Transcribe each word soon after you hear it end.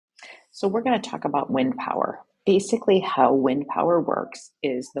So we're going to talk about wind power. Basically, how wind power works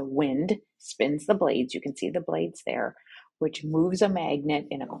is the wind spins the blades. You can see the blades there, which moves a magnet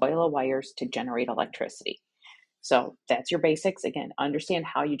in a coil of wires to generate electricity. So that's your basics. Again, understand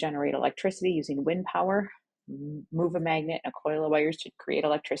how you generate electricity using wind power. Move a magnet in a coil of wires to create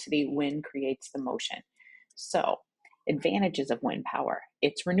electricity. Wind creates the motion. So, advantages of wind power: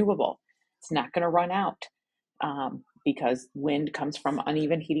 it's renewable, it's not going to run out because wind comes from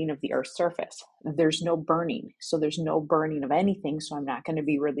uneven heating of the Earth's surface. There's no burning. So there's no burning of anything. So I'm not going to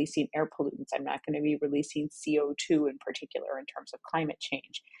be releasing air pollutants. I'm not going to be releasing CO2 in particular in terms of climate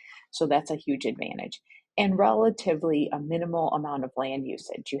change. So that's a huge advantage. And relatively a minimal amount of land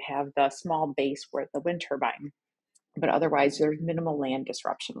usage. You have the small base where the wind turbine, but otherwise there's minimal land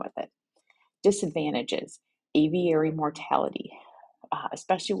disruption with it. Disadvantages: aviary mortality,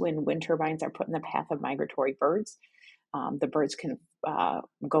 especially when wind turbines are put in the path of migratory birds. The birds can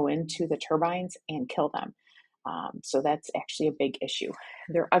go into the turbines and kill them. So that's actually a big issue.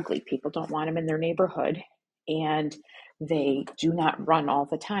 They're ugly. People don't want them in their neighborhood, and they do not run all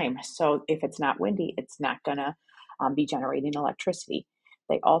the time. So if it's not windy, it's not going to be generating electricity.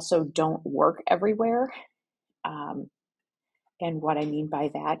 They also don't work everywhere. Um, and what I mean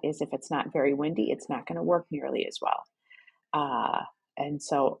by that is if it's not very windy, it's not going to work nearly as well. Uh, and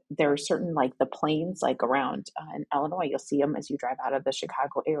so there are certain, like the plains, like around in Illinois, you'll see them as you drive out of the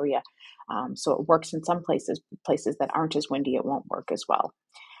Chicago area. So it works in some places. Places that aren't as windy, it won't work as well.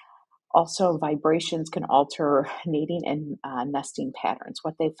 Also, vibrations can alter mating and nesting patterns.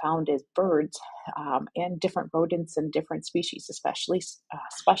 What they found is birds and different rodents and different species, especially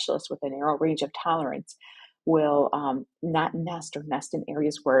specialists with a narrow range of tolerance, will not nest or nest in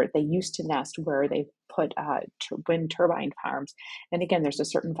areas where they used to nest, where they put wind turbine farms. And again, there's a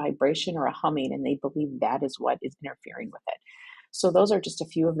certain vibration or a humming, and they believe that is what is interfering with it. So those are just a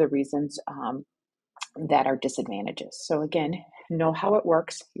few of the reasons that are disadvantages. So again, know how it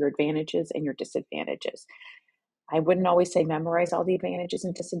works, your advantages and your disadvantages. I wouldn't always say memorize all the advantages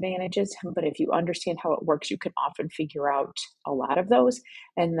and disadvantages, but if you understand how it works, you can often figure out a lot of those.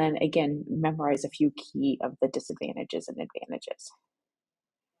 And then again, memorize a few key of the disadvantages and advantages.